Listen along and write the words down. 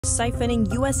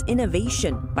Siphoning U.S.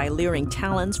 innovation by luring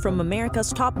talents from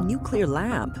America's top nuclear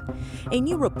lab. A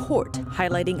new report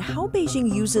highlighting how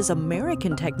Beijing uses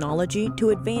American technology to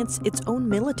advance its own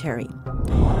military.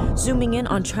 Zooming in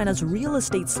on China's real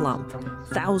estate slump,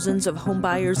 thousands of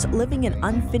homebuyers living in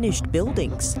unfinished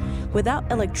buildings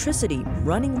without electricity,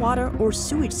 running water, or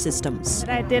sewage systems.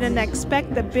 I didn't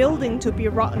expect the building to be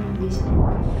rotten.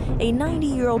 A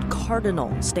 90-year-old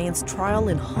Cardinal stands trial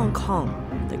in Hong Kong.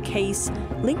 The case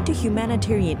linked to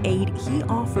humanitarian aid he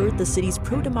offered the city's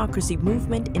pro-democracy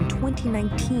movement in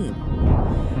 2019.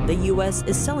 The U.S.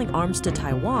 is selling arms to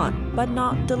Taiwan, but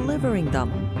not delivering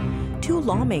them. Two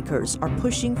lawmakers are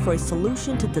pushing for a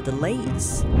solution to the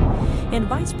delays. And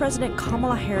Vice President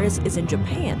Kamala Harris is in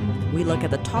Japan. We look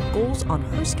at the top goals on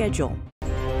her schedule.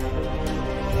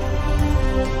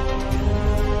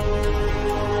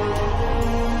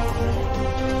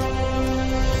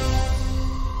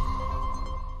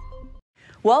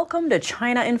 Welcome to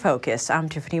China in Focus. I'm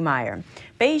Tiffany Meyer.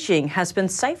 Beijing has been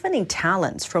siphoning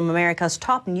talents from America's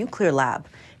top nuclear lab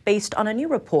based on a new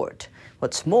report.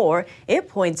 What's more, it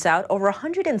points out over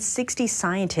 160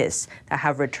 scientists that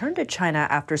have returned to China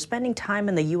after spending time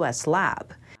in the U.S.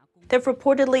 lab. They've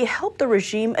reportedly helped the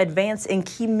regime advance in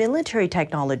key military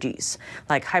technologies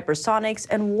like hypersonics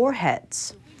and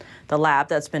warheads. The lab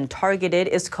that's been targeted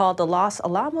is called the Los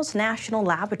Alamos National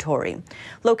Laboratory,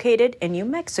 located in New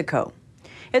Mexico.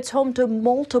 It's home to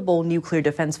multiple nuclear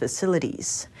defense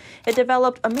facilities. It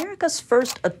developed America's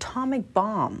first atomic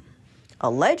bomb.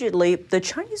 Allegedly, the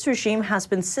Chinese regime has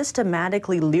been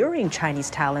systematically luring Chinese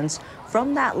talents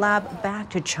from that lab back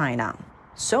to China.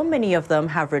 So many of them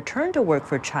have returned to work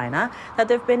for China that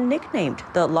they've been nicknamed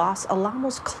the Los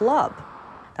Alamos Club.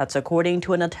 That's according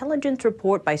to an intelligence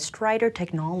report by Strider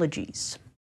Technologies.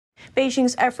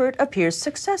 Beijing's effort appears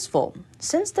successful.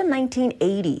 Since the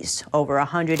 1980s, over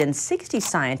 160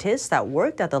 scientists that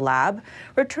worked at the lab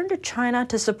returned to China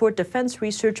to support defense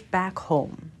research back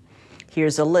home.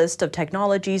 Here's a list of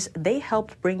technologies they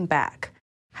helped bring back: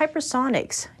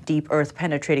 hypersonics, deep earth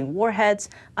penetrating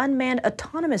warheads, unmanned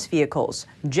autonomous vehicles,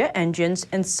 jet engines,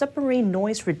 and submarine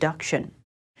noise reduction.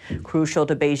 Crucial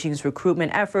to Beijing's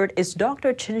recruitment effort is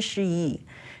Dr. Chen Shiyi.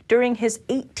 During his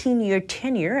 18-year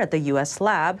tenure at the U.S.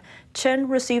 lab, Chen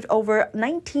received over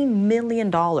 $19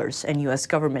 million in U.S.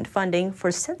 government funding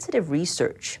for sensitive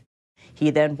research. He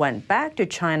then went back to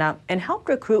China and helped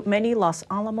recruit many Los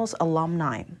Alamos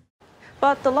alumni.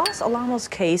 But the Los Alamos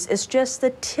case is just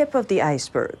the tip of the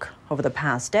iceberg. Over the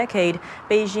past decade,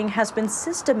 Beijing has been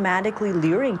systematically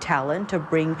luring talent to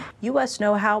bring U.S.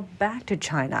 know-how back to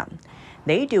China.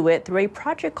 They do it through a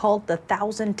project called the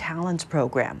 1,000 Talents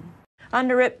Program.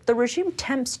 Under it, the regime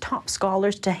tempts top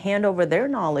scholars to hand over their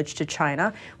knowledge to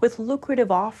China with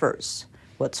lucrative offers.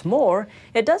 What's more,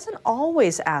 it doesn't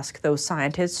always ask those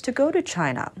scientists to go to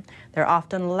China. They're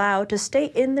often allowed to stay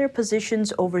in their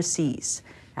positions overseas,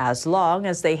 as long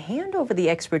as they hand over the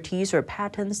expertise or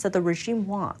patents that the regime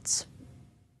wants.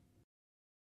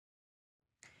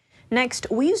 Next,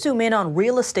 we zoom in on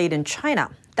real estate in China.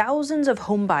 Thousands of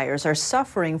homebuyers are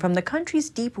suffering from the country's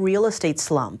deep real estate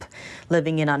slump,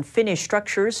 living in unfinished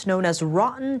structures known as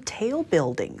rotten tail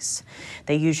buildings.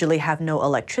 They usually have no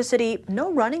electricity,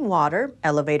 no running water,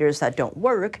 elevators that don't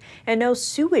work, and no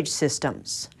sewage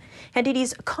systems.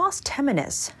 NTD's Cost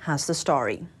Temenis has the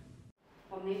story.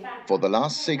 For the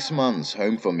last 6 months,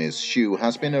 home for Ms. Xu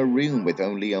has been a room with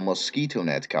only a mosquito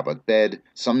net-covered bed,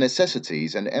 some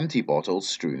necessities and empty bottles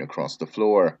strewn across the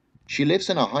floor. She lives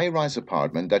in a high-rise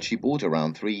apartment that she bought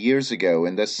around 3 years ago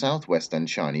in the southwestern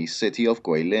Chinese city of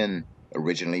Guilin,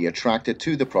 originally attracted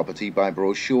to the property by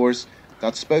brochures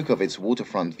that spoke of its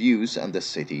waterfront views and the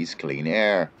city's clean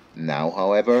air. Now,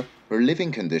 however, her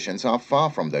living conditions are far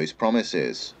from those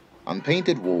promises.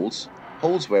 Unpainted walls,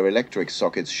 holes where electric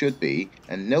sockets should be,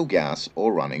 and no gas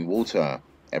or running water.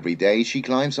 Every day she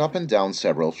climbs up and down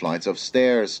several flights of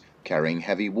stairs, carrying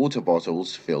heavy water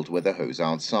bottles filled with a hose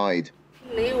outside.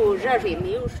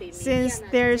 Since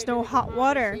there is no hot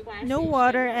water,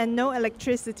 and no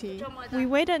electricity, we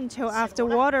wait until after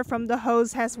water from the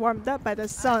hose has warmed up by the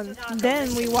sun.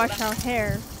 Then we wash our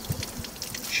hair.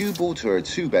 Xu bought her a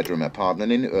 2-bedroom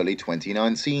apartment in early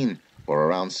 2019 for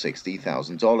around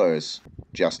 $60,000,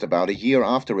 just about a year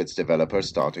after its developer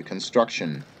started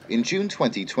construction. In June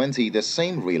 2020, the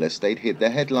same real estate hit the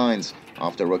headlines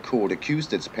after a court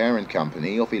accused its parent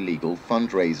company of illegal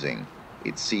fundraising.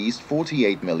 It seized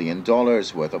 $48 million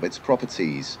worth of its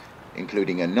properties,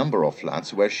 including a number of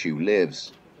flats where Xu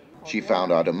lives. She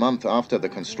found out a month after the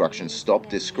construction stopped,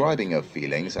 describing her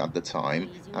feelings at the time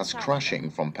as crashing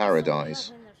from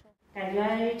paradise.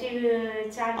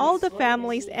 All the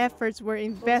family's efforts were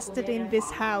invested in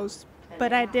this house,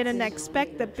 but I didn't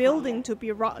expect the building to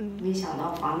be rotten.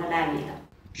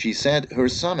 She said her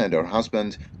son and her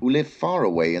husband, who live far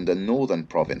away in the northern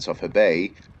province of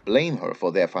Hebei, blame her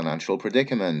for their financial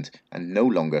predicament and no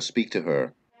longer speak to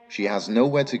her. She has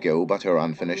nowhere to go but her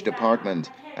unfinished apartment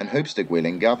and hopes the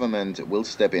Guilin government will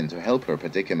step in to help her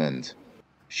predicament.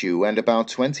 Xu and about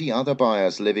 20 other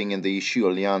buyers living in the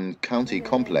Xuelian County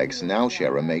complex now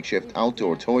share a makeshift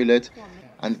outdoor toilet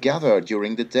and gather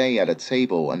during the day at a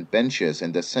table and benches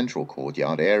in the central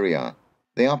courtyard area.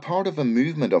 They are part of a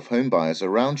movement of homebuyers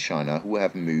around China who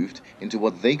have moved into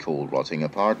what they call rotting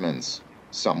apartments,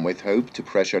 some with hope to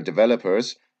pressure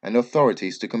developers and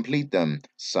authorities to complete them,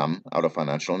 some out of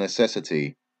financial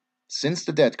necessity. Since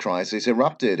the debt crisis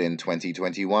erupted in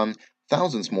 2021,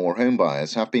 thousands more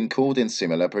homebuyers have been caught in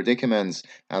similar predicaments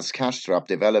as cash-strapped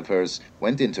developers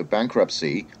went into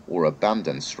bankruptcy or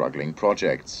abandoned struggling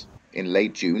projects. In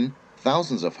late June,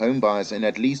 thousands of homebuyers in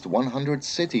at least 100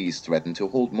 cities threatened to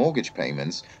hold mortgage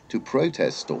payments to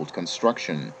protest stalled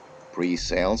construction.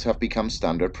 Pre-sales have become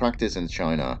standard practice in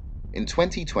China. In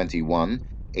 2021,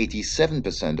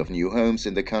 87% of new homes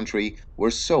in the country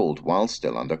were sold while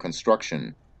still under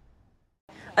construction.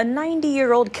 A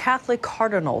 90-year-old Catholic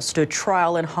cardinal stood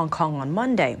trial in Hong Kong on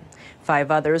Monday.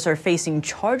 5 others are facing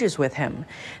charges with him.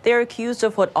 They are accused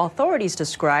of what authorities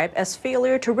describe as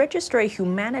failure to register a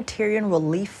humanitarian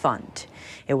relief fund.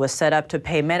 It was set up to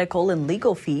pay medical and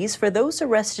legal fees for those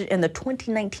arrested in the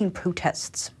 2019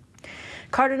 protests.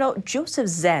 Cardinal Joseph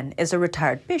Zen is a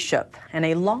retired bishop and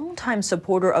a longtime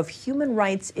supporter of human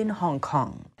rights in Hong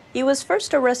Kong. He was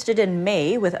first arrested in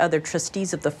May with other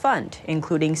trustees of the fund,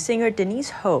 including singer Denise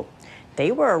Ho.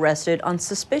 They were arrested on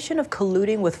suspicion of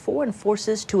colluding with foreign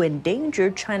forces to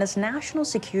endanger China's national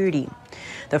security.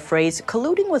 The phrase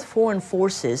colluding with foreign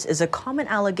forces is a common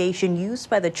allegation used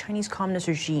by the Chinese Communist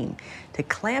regime to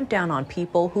clamp down on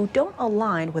people who don't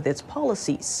align with its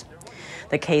policies.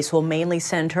 The case will mainly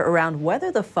center around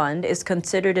whether the fund is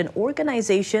considered an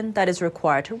organization that is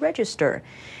required to register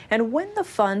and when the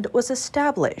fund was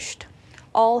established.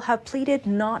 All have pleaded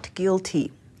not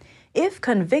guilty. If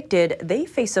convicted, they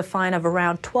face a fine of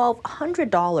around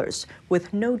 $1,200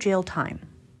 with no jail time.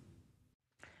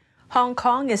 Hong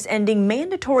Kong is ending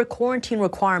mandatory quarantine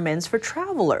requirements for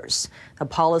travelers. The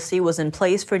policy was in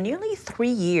place for nearly 3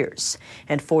 years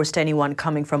and forced anyone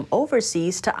coming from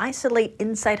overseas to isolate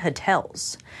inside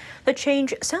hotels. The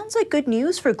change sounds like good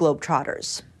news for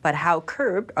Globetrotters, but how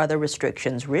curbed are the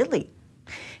restrictions really?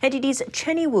 NTD's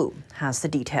Chenny Wu has the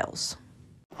details.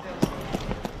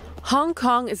 Hong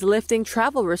Kong is lifting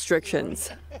travel restrictions,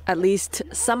 at least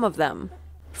some of them.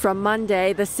 From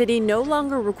Monday, the city no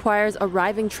longer requires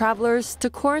arriving travelers to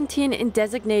quarantine in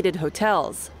designated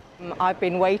hotels. I've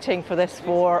been waiting for this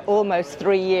for almost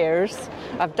 3 years.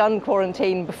 I've done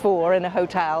quarantine before in a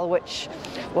hotel, which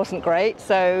wasn't great,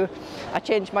 so I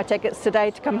changed my tickets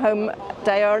today to come home a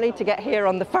day early to get here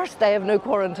on the first day of no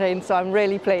quarantine, so I'm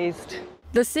really pleased.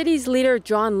 The city's leader,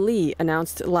 John Lee,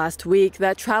 announced last week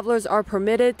that travelers are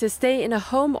permitted to stay in a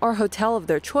home or hotel of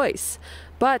their choice,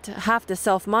 but have to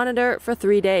self-monitor for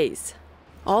 3 days.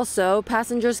 Also,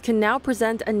 passengers can now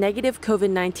present a negative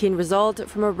COVID-19 result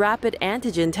from a rapid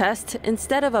antigen test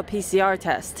instead of a PCR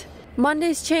test.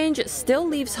 Monday's change still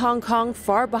leaves Hong Kong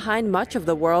far behind much of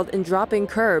the world in dropping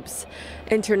curbs.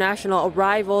 International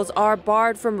arrivals are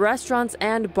barred from restaurants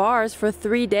and bars for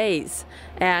 3 days,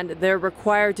 and they're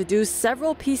required to do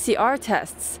several PCR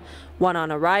tests, one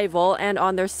on arrival and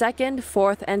on their 2nd,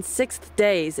 4th, and 6th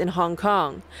days in Hong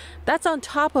Kong. That's on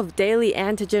top of daily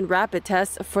antigen rapid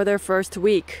tests for their first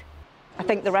week. I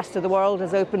think the rest of the world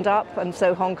has opened up, and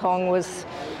so Hong Kong was,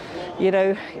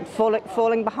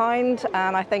 falling behind,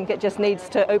 and I think it just needs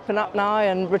to open up now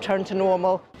and return to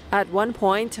normal. At one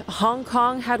point, Hong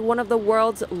Kong had one of the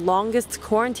world's longest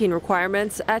quarantine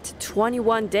requirements at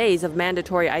 21 days of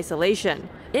mandatory isolation.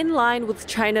 In line with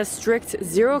China's strict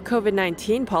zero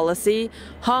COVID-19 policy,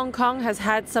 Hong Kong has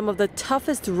had some of the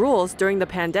toughest rules during the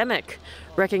pandemic,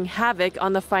 wreaking havoc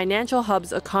on the financial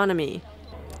hub's economy.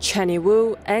 Chenny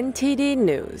Wu, NTD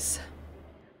News.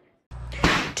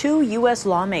 2 U.S.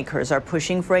 lawmakers are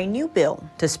pushing for a new bill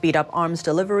to speed up arms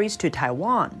deliveries to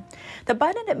Taiwan. The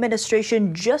Biden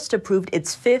administration just approved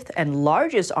its 5th and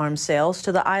largest arms sales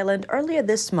to the island earlier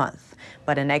this month.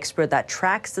 But an expert that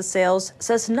tracks the sales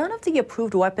says none of the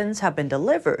approved weapons have been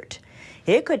delivered.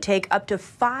 It could take up to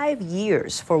 5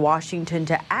 years for Washington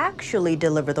to actually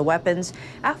deliver the weapons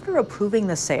after approving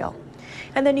the sale.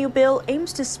 And the new bill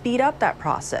aims to speed up that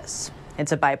process.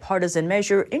 It's a bipartisan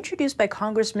measure introduced by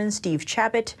Congressman Steve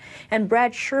Chabot and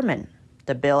Brad Sherman.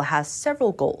 The bill has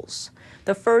several goals.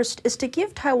 The first is to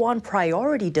give Taiwan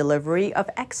priority delivery of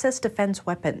excess defense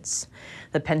weapons.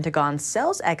 The Pentagon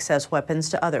sells excess weapons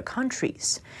to other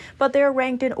countries, but they're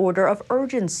ranked in order of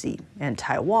urgency, and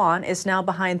Taiwan is now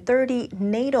behind 30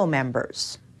 NATO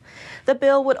members. The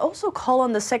bill would also call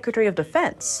on the Secretary of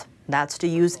Defense. That's to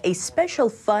use a special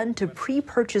fund to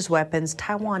pre-purchase weapons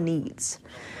Taiwan needs.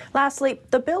 Lastly,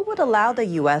 the bill would allow the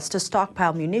U.S. to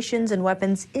stockpile munitions and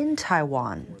weapons in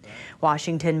Taiwan.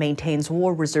 Washington maintains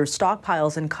war reserve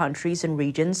stockpiles in countries and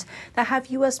regions that have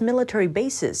U.S. military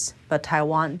bases, but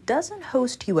Taiwan doesn't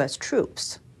host U.S.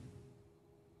 troops.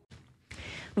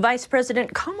 Vice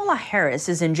President Kamala Harris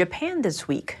is in Japan this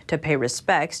week to pay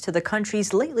respects to the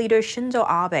country's late leader Shinzo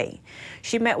Abe.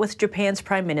 She met with Japan's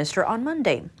Prime Minister on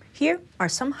Monday. Here are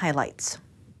some highlights.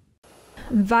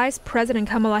 Vice President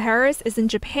Kamala Harris is in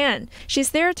Japan.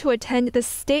 She's there to attend the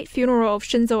state funeral of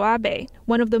Shinzo Abe,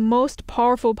 one of the most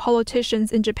powerful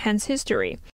politicians in Japan's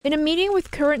history. In a meeting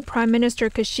with current Prime Minister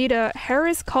Kishida,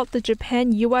 Harris called the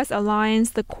Japan-U.S. alliance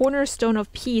the cornerstone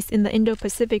of peace in the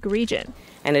Indo-Pacific region.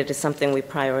 And it is something we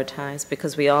prioritize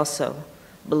because we also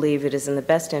believe it is in the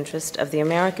best interest of the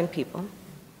American people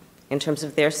in terms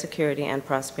of their security and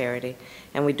prosperity,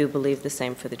 and we do believe the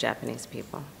same for the Japanese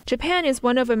people. Japan is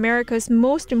one of America's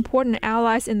most important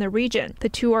allies in the region. The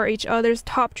two are each other's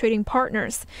top trading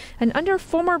partners. And under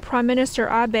former Prime Minister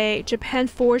Abe, Japan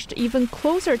forged even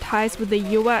closer ties with the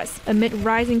U.S. amid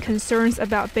rising concerns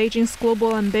about Beijing's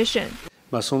global ambition.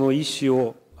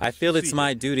 I feel it's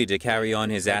my duty to carry on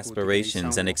his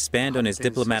aspirations and expand on his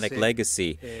diplomatic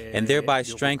legacy, and thereby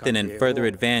strengthen and further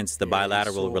advance the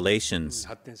bilateral relations.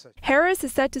 Harris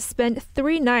is set to spend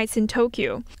 3 nights in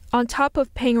Tokyo. On top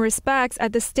of paying respects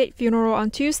at the state funeral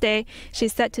on Tuesday,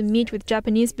 she's set to meet with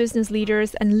Japanese business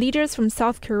leaders and leaders from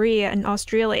South Korea and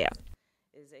Australia.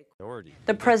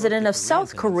 The president of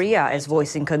South Korea is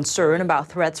voicing concern about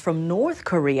threats from North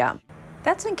Korea.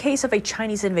 That's in case of a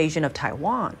Chinese invasion of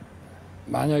Taiwan.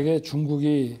 In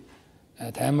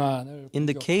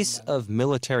the case of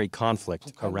military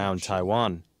conflict around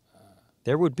Taiwan,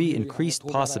 there would be increased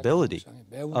possibility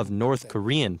of North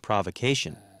Korean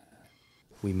provocation.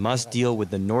 We must deal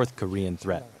with the North Korean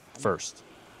threat first.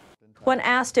 When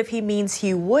asked if he means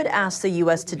he would ask the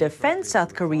U.S. to defend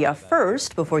South Korea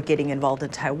first before getting involved in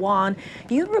Taiwan,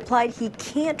 Yoon replied he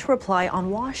can't reply on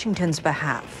Washington's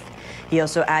behalf. He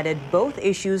also added both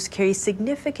issues carry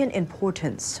significant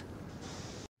importance.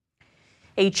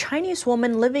 A Chinese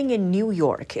woman living in New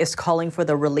York is calling for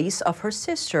the release of her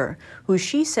sister, who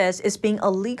she says is being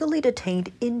illegally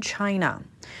detained in China.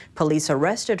 Police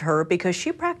arrested her because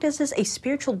she practices a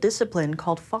spiritual discipline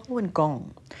called Falun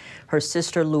Gong. Her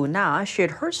sister Lu Na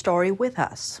shared her story with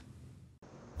us.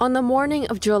 On the morning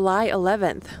of July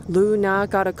 11th, Lu Na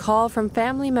got a call from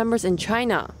family members in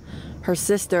China. Her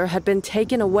sister had been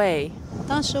taken away.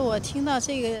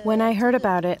 When I heard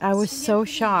about it, I was so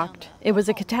shocked. It was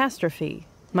a catastrophe.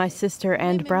 My sister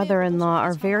and brother-in-law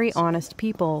are very honest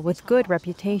people with good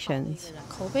reputations.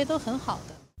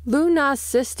 Lu Na's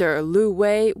sister, Lu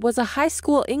Wei, was a high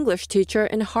school English teacher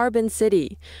in Harbin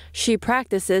City. She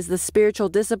practices the spiritual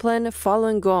discipline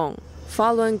Falun Gong.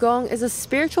 Falun Gong is a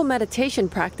spiritual meditation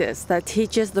practice that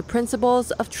teaches the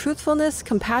principles of truthfulness,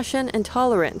 compassion, and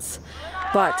tolerance.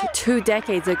 But 2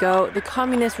 decades ago, the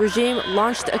communist regime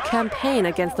launched a campaign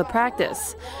against the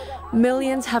practice.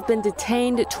 Millions have been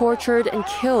detained, tortured, and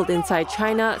killed inside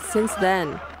China since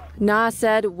then. Na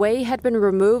said Wei had been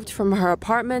removed from her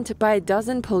apartment by a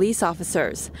dozen police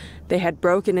officers. They had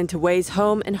broken into Wei's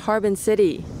home in Harbin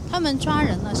City.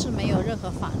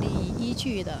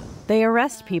 They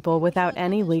arrest people without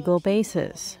any legal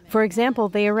basis. For example,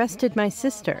 they arrested my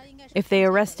sister. If they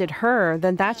arrested her,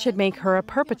 then that should make her a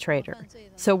perpetrator.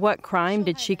 So what crime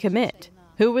did she commit?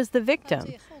 Who was the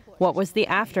victim? What was the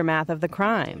aftermath of the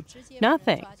crime?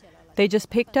 Nothing. They just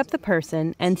picked up the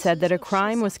person and said that a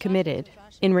crime was committed.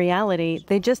 In reality,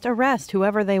 they just arrest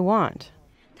whoever they want.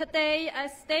 Today, I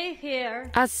stay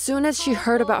here. As soon as she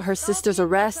heard about her sister's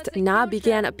arrest, Na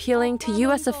began appealing to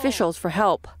U.S. officials for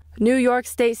help. New York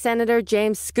State Senator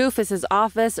James Skoufis's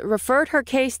office referred her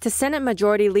case to Senate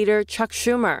Majority Leader Chuck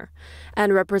Schumer,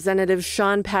 and Representative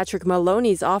Sean Patrick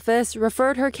Maloney's office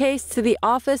referred her case to the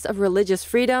Office of Religious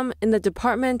Freedom in the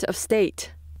Department of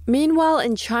State. Meanwhile,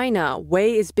 in China,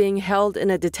 Wei is being held in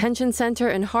a detention center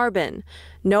in Harbin.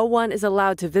 No one is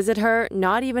allowed to visit her,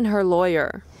 not even her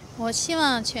lawyer. I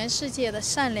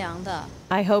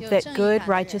hope that good,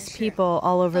 righteous people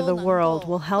all over the world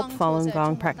will help Falun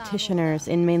Gong practitioners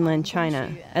in mainland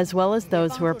China, as well as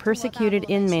those who are persecuted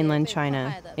in mainland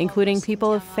China, including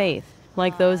people of faith.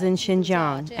 like those in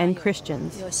Xinjiang and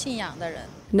Christians.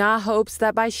 Na hopes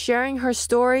that by sharing her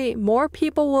story, more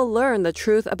people will learn the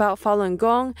truth about Falun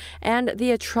Gong and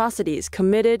the atrocities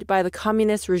committed by the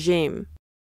communist regime.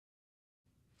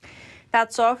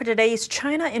 That's all for today's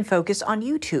China in Focus on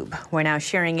YouTube. We're now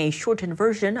sharing a shortened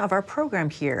version of our program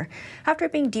here after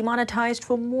being demonetized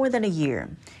for more than a year.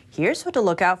 Here's what to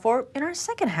look out for in our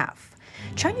second half.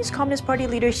 Chinese Communist Party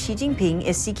leader Xi Jinping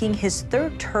is seeking his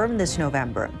third term this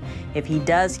November. If he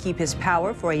does keep his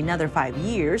power for another 5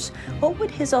 years, what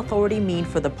would his authority mean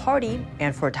for the party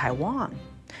and for Taiwan?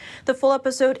 The full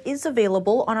episode is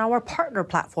available on our partner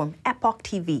platform, Epoch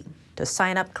TV. To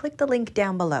sign up, click the link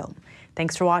down below.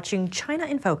 Thanks for watching China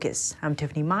in Focus. I'm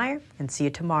Tiffany Meyer, and see you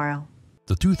tomorrow.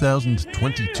 The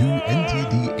 2022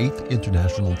 NTD 8th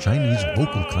International Chinese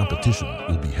Vocal Competition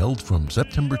will be held from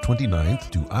September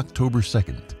 29th to October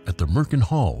 2nd at the Merkin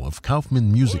Hall of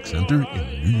Kaufman Music Center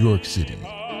in New York City.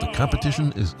 The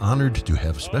competition is honored to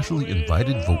have specially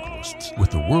invited vocalists with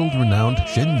the world-renowned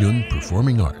Shen Yun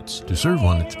Performing Arts to serve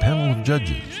on its panel of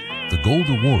judges. The gold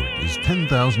award is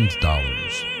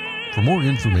 $10,000. For more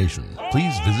information,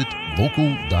 please visit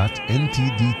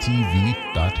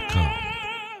vocal.ntdtv.com.